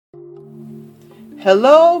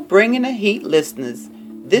Hello, Bringing the Heat listeners.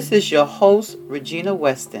 This is your host, Regina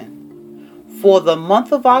Weston. For the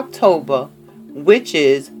month of October, which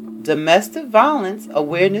is Domestic Violence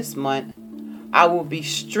Awareness Month, I will be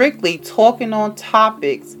strictly talking on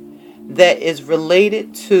topics that is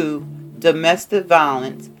related to domestic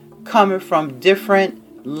violence coming from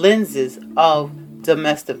different lenses of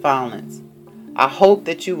domestic violence. I hope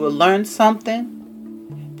that you will learn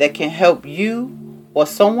something that can help you or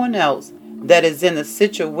someone else that is in a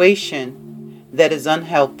situation that is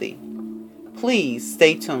unhealthy. Please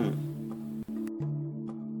stay tuned.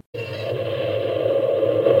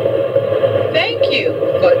 Thank you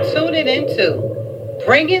for tuning into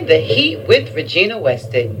Bringing the Heat with Regina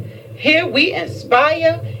Weston. Here we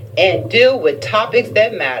inspire and deal with topics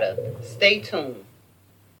that matter. Stay tuned.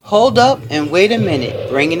 Hold up and wait a minute,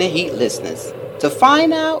 Bringing the Heat listeners. To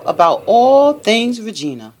find out about all things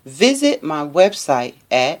Regina, visit my website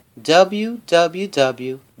at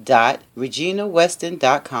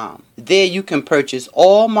www.reginaweston.com. There you can purchase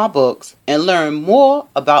all my books and learn more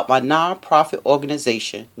about my nonprofit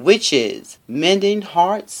organization, which is Mending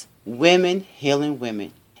Hearts, Women Healing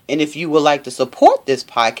Women. And if you would like to support this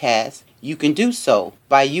podcast, you can do so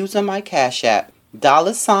by using my Cash App,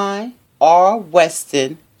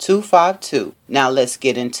 $RWeston252. Now let's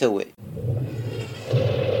get into it.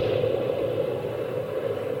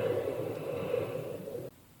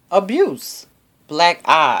 Abuse. Black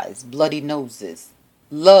eyes, bloody noses.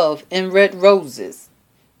 Love and red roses.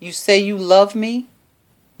 You say you love me,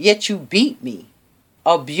 yet you beat me.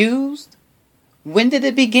 Abused? When did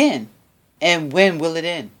it begin? And when will it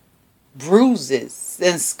end? Bruises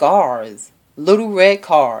and scars, little red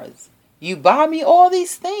cars. You buy me all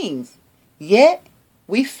these things, yet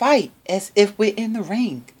we fight as if we're in the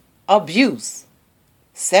ring. Abuse.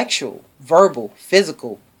 Sexual, verbal,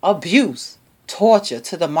 physical. Abuse. Torture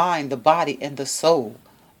to the mind, the body, and the soul.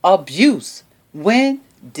 Abuse. When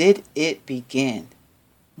did it begin?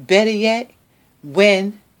 Better yet,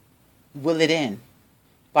 when will it end?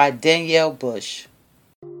 By Danielle Bush.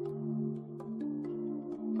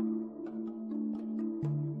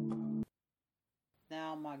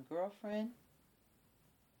 Now, my girlfriend,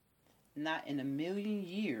 not in a million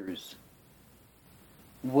years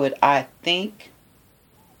would I think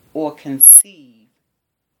or conceive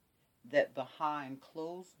that behind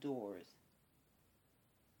closed doors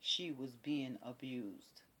she was being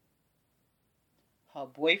abused. Her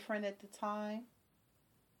boyfriend at the time,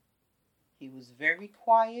 he was very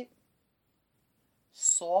quiet,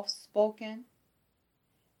 soft-spoken,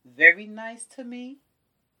 very nice to me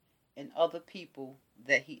and other people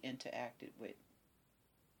that he interacted with.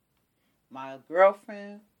 My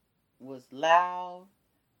girlfriend was loud,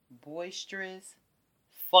 boisterous,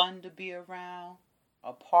 fun to be around,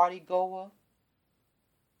 a party goer.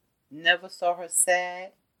 Never saw her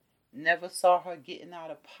sad, never saw her getting out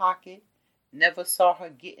of pocket, never saw her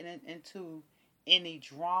getting into any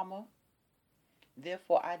drama.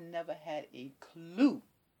 Therefore, I never had a clue.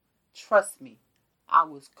 Trust me, I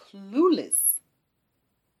was clueless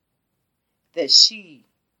that she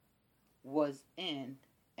was in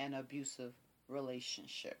an abusive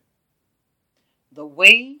relationship. The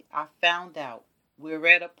way I found out, we were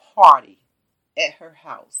at a party at her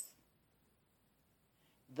house.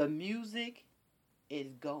 The music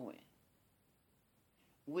is going.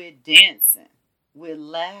 We're dancing. We're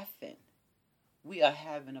laughing. We are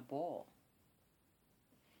having a ball.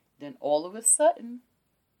 Then all of a sudden,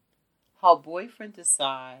 her boyfriend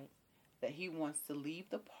decides that he wants to leave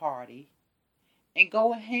the party and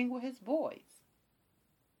go and hang with his boys.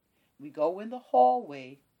 We go in the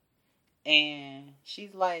hallway and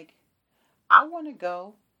she's like, I want to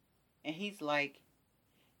go. And he's like,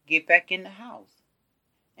 get back in the house.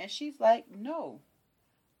 And she's like, no,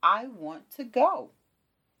 I want to go.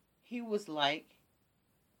 He was like,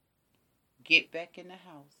 get back in the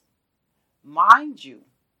house. Mind you,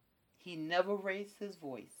 he never raised his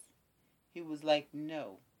voice. He was like,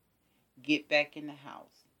 no, get back in the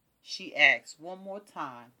house. She asked one more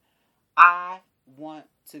time, I want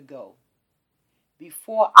to go.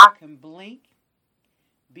 Before I can blink,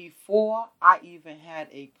 before I even had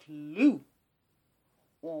a clue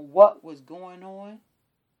on what was going on,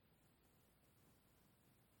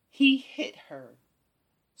 he hit her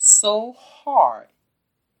so hard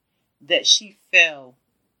that she fell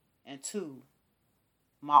into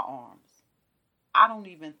my arms. I don't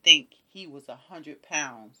even think he was 100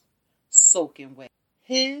 pounds soaking wet.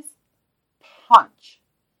 His punch,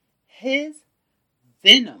 his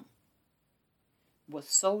venom was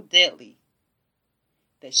so deadly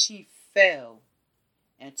that she fell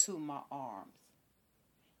into my arms.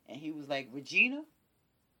 And he was like, Regina,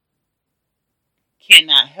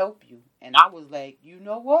 cannot help you. And I was like, you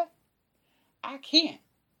know what? I can't.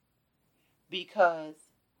 Because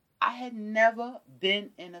I had never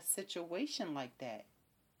been in a situation like that.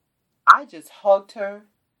 I just hugged her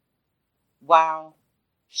while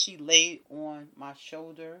she laid on my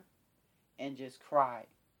shoulder and just cried.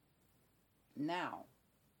 Now,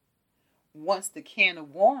 once the can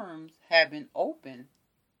of worms had been opened,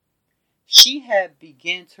 she had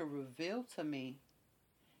begun to reveal to me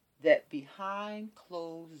that behind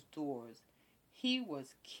closed doors, he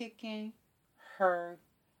was kicking her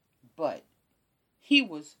butt. He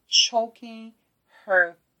was choking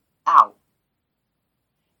her out.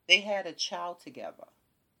 They had a child together.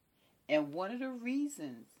 And one of the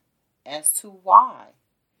reasons as to why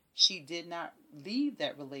she did not leave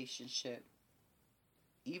that relationship,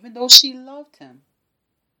 even though she loved him,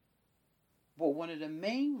 but one of the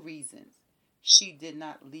main reasons she did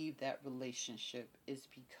not leave that relationship is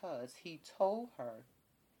because he told her,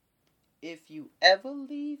 if you ever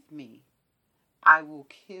leave me, I will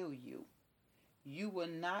kill you. You will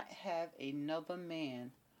not have another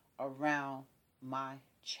man around my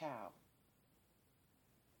child.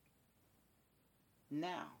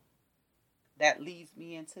 Now, that leads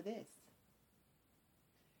me into this.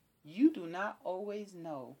 You do not always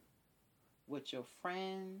know what your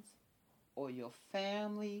friends or your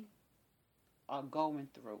family are going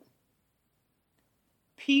through.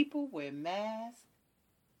 People wear masks,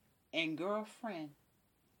 and girlfriend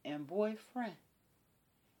and boyfriend,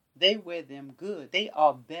 they wear them good. They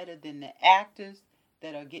are better than the actors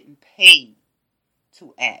that are getting paid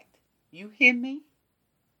to act. You hear me?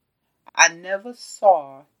 I never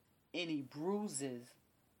saw any bruises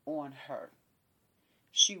on her.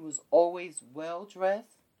 She was always well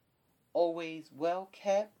dressed, always well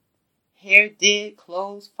kept, hair did,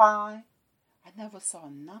 clothes fine. I never saw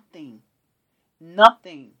nothing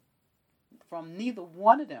from neither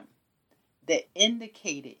one of them that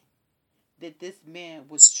indicated that this man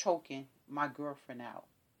was choking my girlfriend out,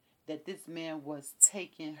 that this man was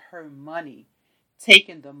taking her money,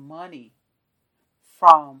 taking the money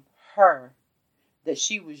from her that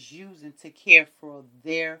she was using to care for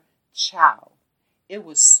their child. It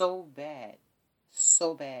was so bad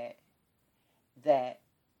that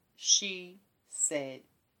she said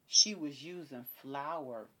she was using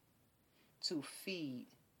flour to feed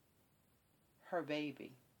her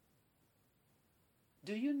baby.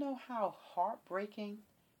 Do you know how heartbreaking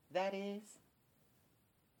that is?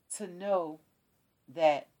 To know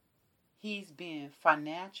that he's being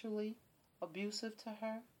financially abusive to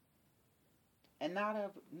her, and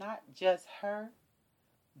not just her,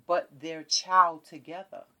 but their child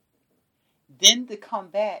together. Then to come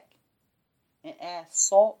back and add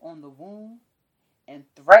salt on the wound and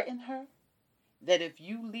threaten her that if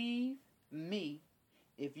you leave me,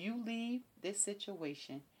 if you leave this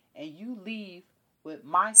situation and you leave with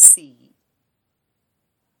my seed,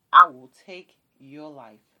 I will take your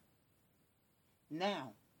life.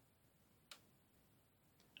 Now,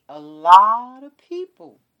 a lot of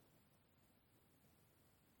people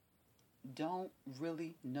don't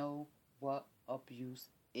really know what abuse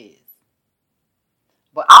is.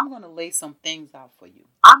 But I'm going to lay some things out for you.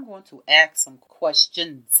 I'm going to ask some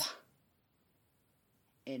questions.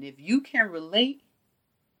 And if you can relate,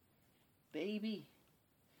 baby,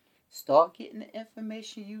 start getting the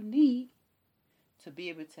information you need to be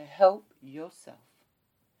able to help yourself.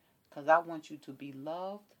 Because I want you to be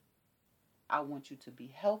loved, I want you to be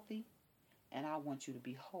healthy, and I want you to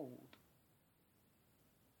be whole.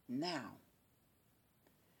 Now,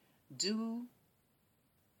 do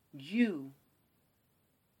you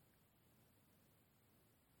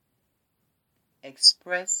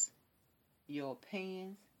express your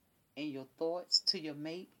opinions and your thoughts to your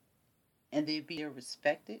mate and they be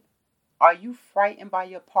respected? Are you frightened by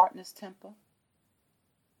your partner's temper?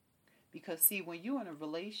 Because see, when you're in a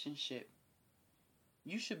relationship,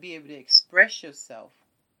 you should be able to express yourself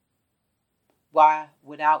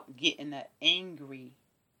without getting an angry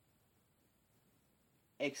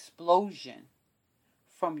explosion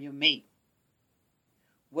from your mate.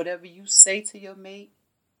 Whatever you say to your mate,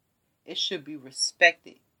 it should be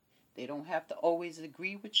respected. They don't have to always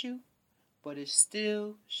agree with you, but it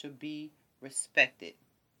still should be respected.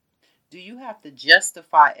 Do you have to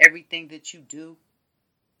justify everything that you do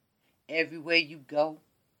everywhere you go?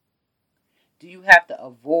 Do you have to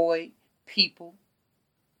avoid people?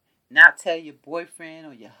 Not tell your boyfriend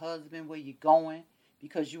or your husband where you're going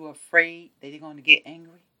because you're afraid that they're going to get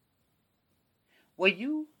angry? When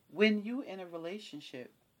you in a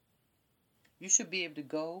relationship, you should be able to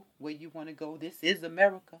go where you want to go. This is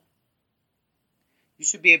America. You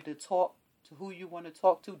should be able to talk to who you want to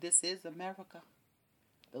talk to. This is America.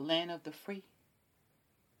 the land of the free.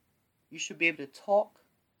 You should be able to talk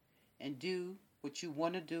and do what you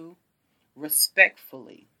want to do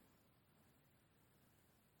respectfully.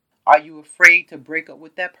 Are you afraid to break up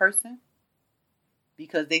with that person?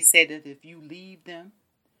 Because they said that if you leave them,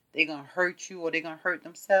 they're going to hurt you or they're going to hurt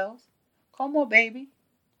themselves? Come on, baby.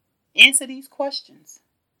 Answer these questions.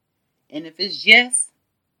 And if it's yes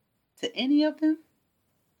to any of them,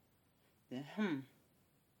 then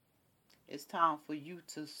it's time for you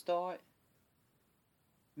to start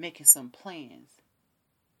making some plans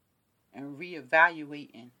and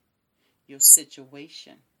reevaluating your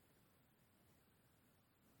situation.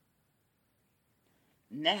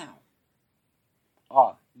 Now,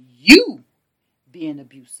 are you being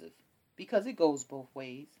abusive? Because it goes both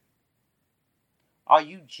ways. Are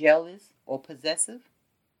you jealous or possessive?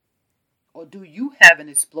 Or do you have an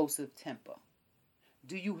explosive temper?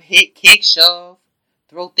 Do you hit, kick, shove,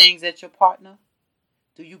 throw things at your partner?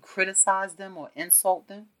 Do you criticize them or insult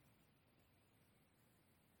them?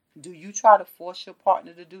 Do you try to force your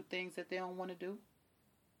partner to do things that they don't want to do?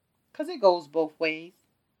 Because it goes both ways.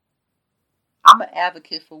 I'm an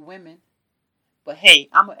advocate for women, but hey,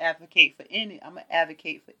 I'm an advocate for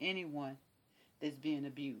anyone that's being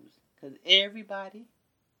abused. Because everybody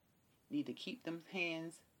need to keep them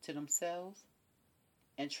hands to themselves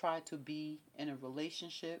and try to be in a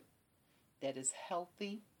relationship that is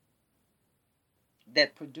healthy,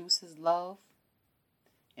 that produces love,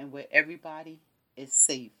 and where everybody is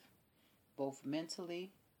safe, both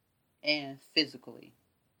mentally and physically.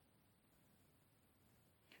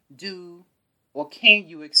 Do or can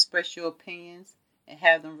you express your opinions and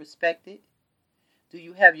have them respected? Do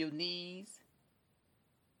you have your needs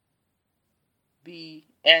be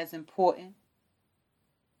as important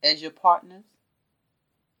as your partner's?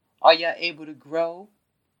 Are y'all able to grow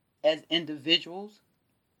as individuals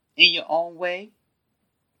in your own way?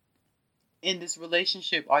 In this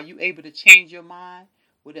relationship, are you able to change your mind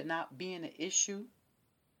with it not being an issue?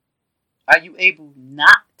 Are you able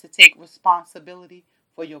not to take responsibility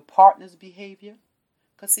for your partner's behavior?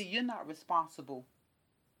 Because see, you're not responsible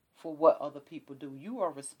for what other people do. You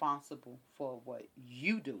are responsible for what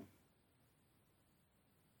you do.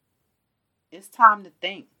 It's time to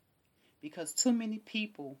think, because too many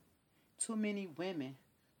people, too many women,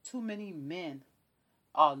 too many men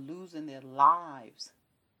are losing their lives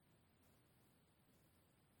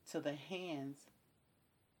to the hands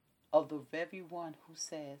of the very one who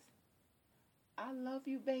says, I love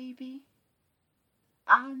you, baby.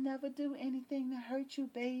 I'll never do anything to hurt you,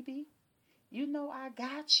 baby. You know I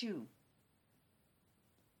got you.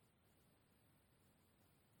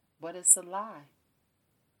 But it's a lie.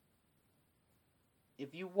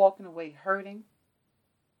 If you're walking away hurting,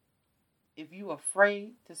 if you're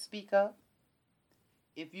afraid to speak up,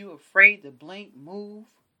 if you're afraid to blink, move,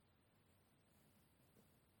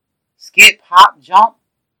 skip, hop, jump,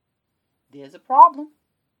 there's a problem.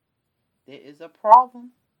 There is a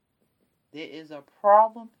problem. There is a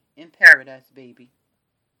problem in paradise, baby.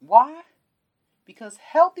 Why? Because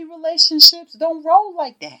healthy relationships don't roll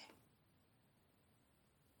like that.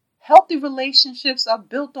 Healthy relationships are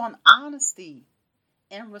built on honesty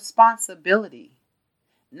and responsibility,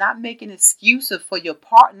 not making excuses for your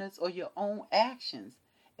partners or your own actions,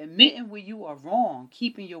 admitting when you are wrong,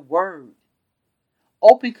 keeping your word,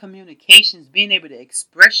 open communications, being able to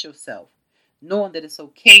express yourself, knowing that it's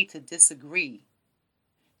okay to disagree,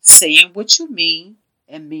 saying what you mean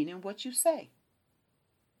and meaning what you say.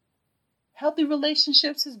 Healthy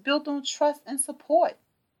relationships is built on trust and support,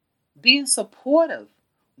 being supportive,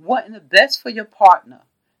 wanting the best for your partner,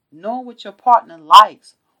 knowing what your partner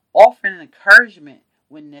likes, offering encouragement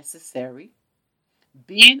when necessary,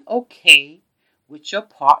 being okay with your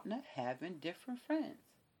partner having different friends.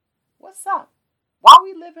 What's up? Why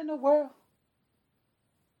we live in a world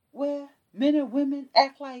where men and women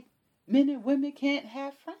act like men and women can't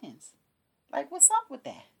have friends? Like, what's up with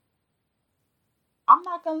that? I'm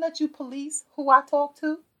not going to let you police who I talk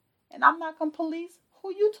to, and I'm not going to police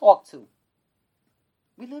who you talk to.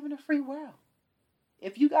 We live in a free world.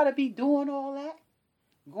 If you got to be doing all that,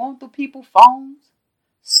 going through people's phones,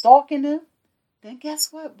 stalking them, then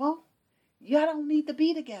guess what, boo? Y'all don't need to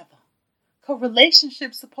be together. Because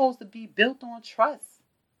relationships supposed to be built on trust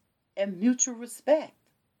and mutual respect.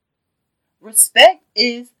 Respect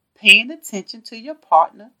is paying attention to your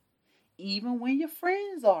partner even when your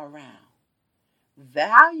friends are around.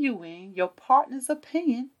 Valuing your partner's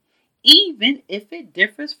opinion even if it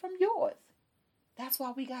differs from yours. That's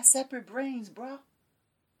why we got separate brains, bro.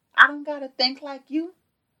 I don't got to think like you.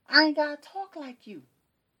 I ain't got to talk like you.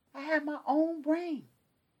 I have my own brain.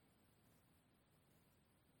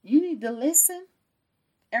 You need to listen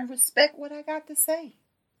and respect what I got to say.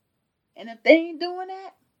 And if they ain't doing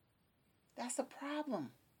that, that's a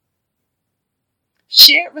problem.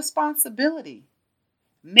 Shared responsibility,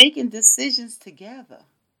 making decisions together,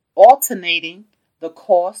 alternating the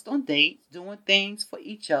cost on dates, doing things for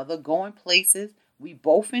each other, going places we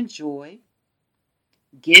both enjoy,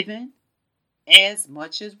 giving as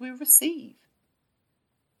much as we receive.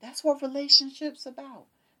 That's what relationships about.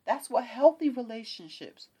 That's what healthy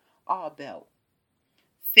relationships are about.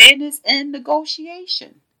 Fairness and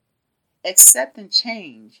negotiation, accepting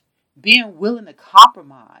change, being willing to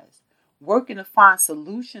compromise, working to find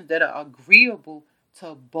solutions that are agreeable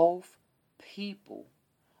to both people,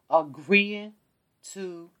 agreeing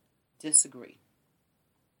to disagree.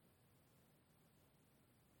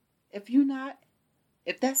 If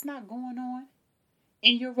that's not going on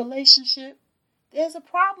in your relationship, there's a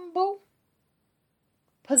problem, boo.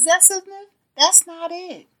 Possessiveness, that's not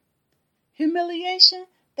it. Humiliation,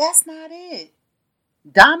 that's not it.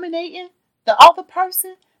 Dominating the other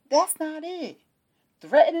person, that's not it.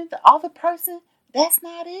 Threatening the other person, that's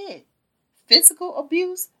not it. Physical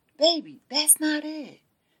abuse, baby, that's not it.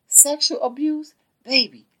 Sexual abuse,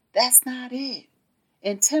 baby, that's not it.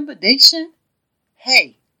 Intimidation,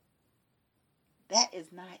 hey, that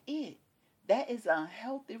is not it. That is an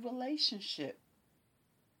unhealthy relationship.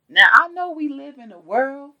 Now, I know we live in a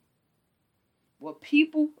world where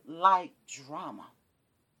people like drama.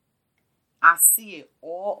 I see it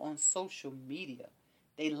all on social media.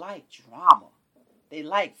 They like drama. They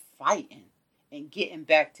like fighting and getting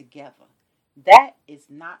back together. That is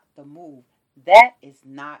not the move. That is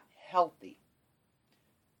not healthy.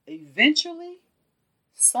 Eventually,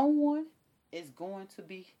 someone is going to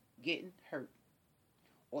be getting hurt,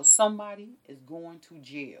 or somebody is going to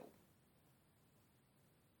jail,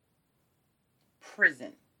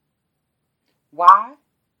 prison. Why?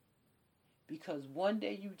 Because one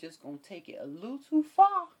day you just going to take it a little too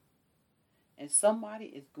far and somebody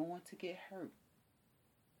is going to get hurt.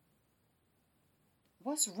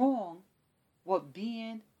 What's wrong with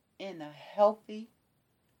being in a healthy,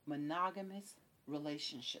 monogamous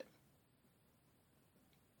relationship?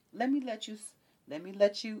 Let me let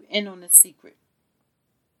you in on the secret.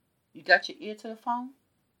 You got your ear to the phone?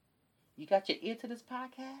 You got your ear to this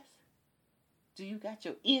podcast? Do you got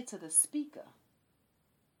your ear to the speaker?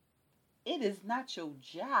 It is not your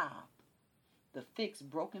job to fix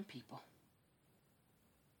broken people.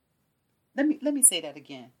 Let me say that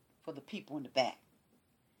again for the people in the back.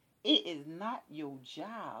 It is not your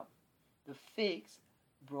job to fix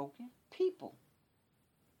broken people.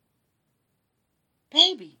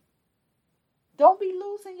 Baby, don't be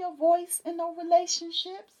losing your voice in no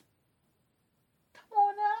relationships. Come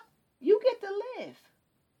on now. You get to live.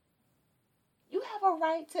 You have a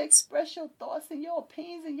right to express your thoughts and your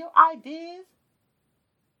opinions and your ideas.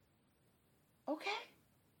 Okay?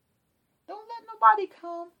 Don't let nobody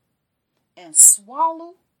come and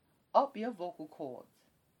swallow up your vocal cords.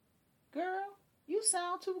 Girl, you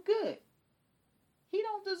sound too good. He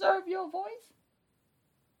don't deserve your voice.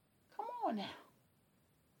 Come on now.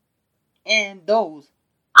 And those,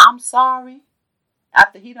 I'm sorry,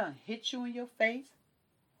 after he done hit you in your face,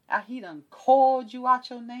 after he done called you out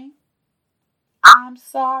your name, I'm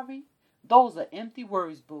sorry, those are empty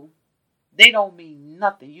words, boo. They don't mean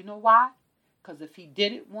nothing. You know why? Because if he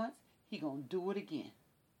did it once, he gonna do it again.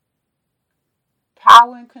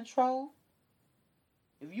 Power and control.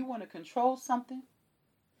 If you want to control something,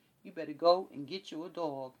 you better go and get you a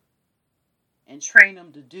dog and train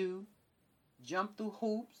them to do, jump through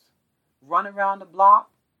hoops, run around the block,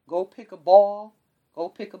 go pick a ball, go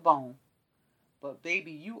pick a bone. But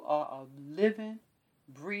baby, you are a living,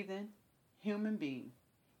 breathing human being,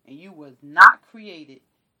 and you was not created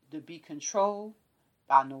to be controlled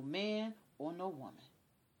by no man or no woman.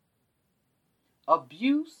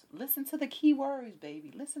 Abuse, listen to the key words,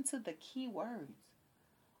 baby. Listen to the key words.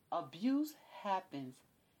 Abuse happens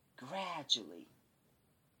gradually.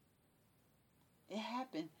 It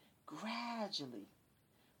happens gradually,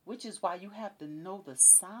 which is why you have to know the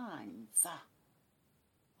signs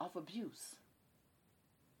of abuse.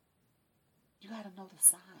 You got to know the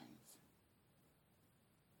signs.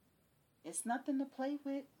 It's nothing to play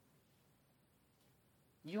with.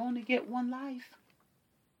 You only get one life.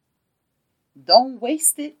 Don't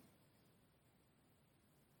waste it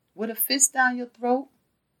with a fist down your throat.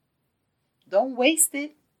 Don't waste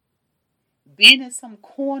it being in some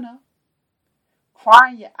corner,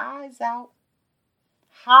 crying your eyes out,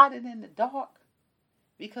 hiding in the dark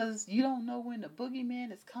because you don't know when the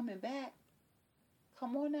boogeyman is coming back.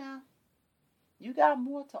 Come on now. You got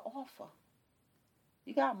more to offer.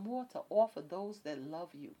 You got more to offer those that love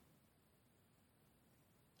you.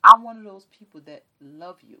 I'm one of those people that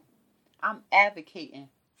love you. I'm advocating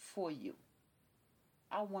for you.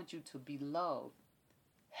 I want you to be loved,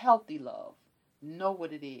 healthy love. Know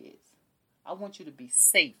what it is. I want you to be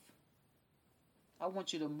safe. I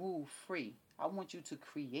want you to move free. I want you to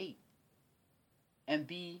create and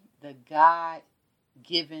be the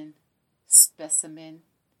God-given specimen,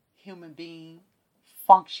 human being,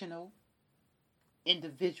 functional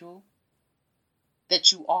individual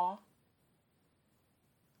that you are.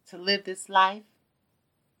 To live this life,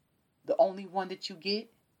 the only one that you get.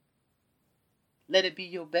 Let it be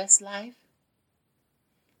your best life.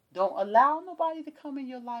 Don't allow nobody to come in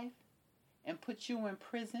your life and put you in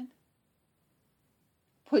prison.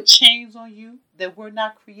 Put chains on you that were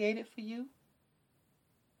not created for you.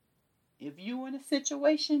 If you're in a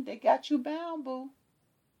situation that got you bound, boo,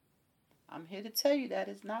 I'm here to tell you that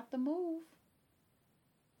is not the move.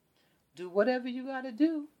 Do whatever you got to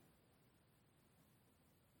do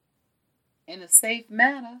in a safe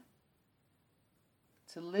manner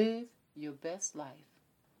to live your best life.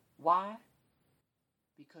 Why?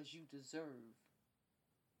 Because you deserve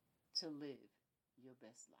to live your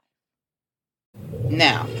best life.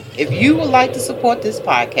 Now, if you would like to support this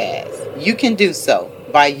podcast, you can do so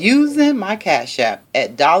by using my Cash App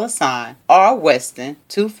at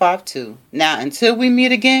 $RWeston252. Now, until we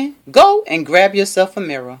meet again, go and grab yourself a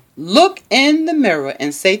mirror. Look in the mirror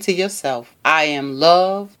and say to yourself, I am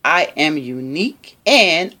loved, I am unique,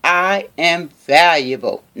 and I am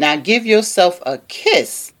valuable. Now, give yourself a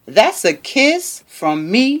kiss. That's a kiss from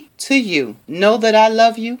me to you. Know that I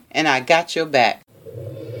love you and I got your back.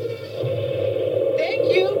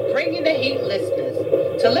 Thank you, Bringing the Heat listeners.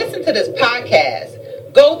 To listen to this podcast,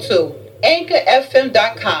 go to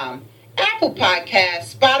anchorfm.com, Apple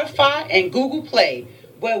Podcasts, Spotify, and Google Play,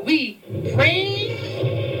 where we bring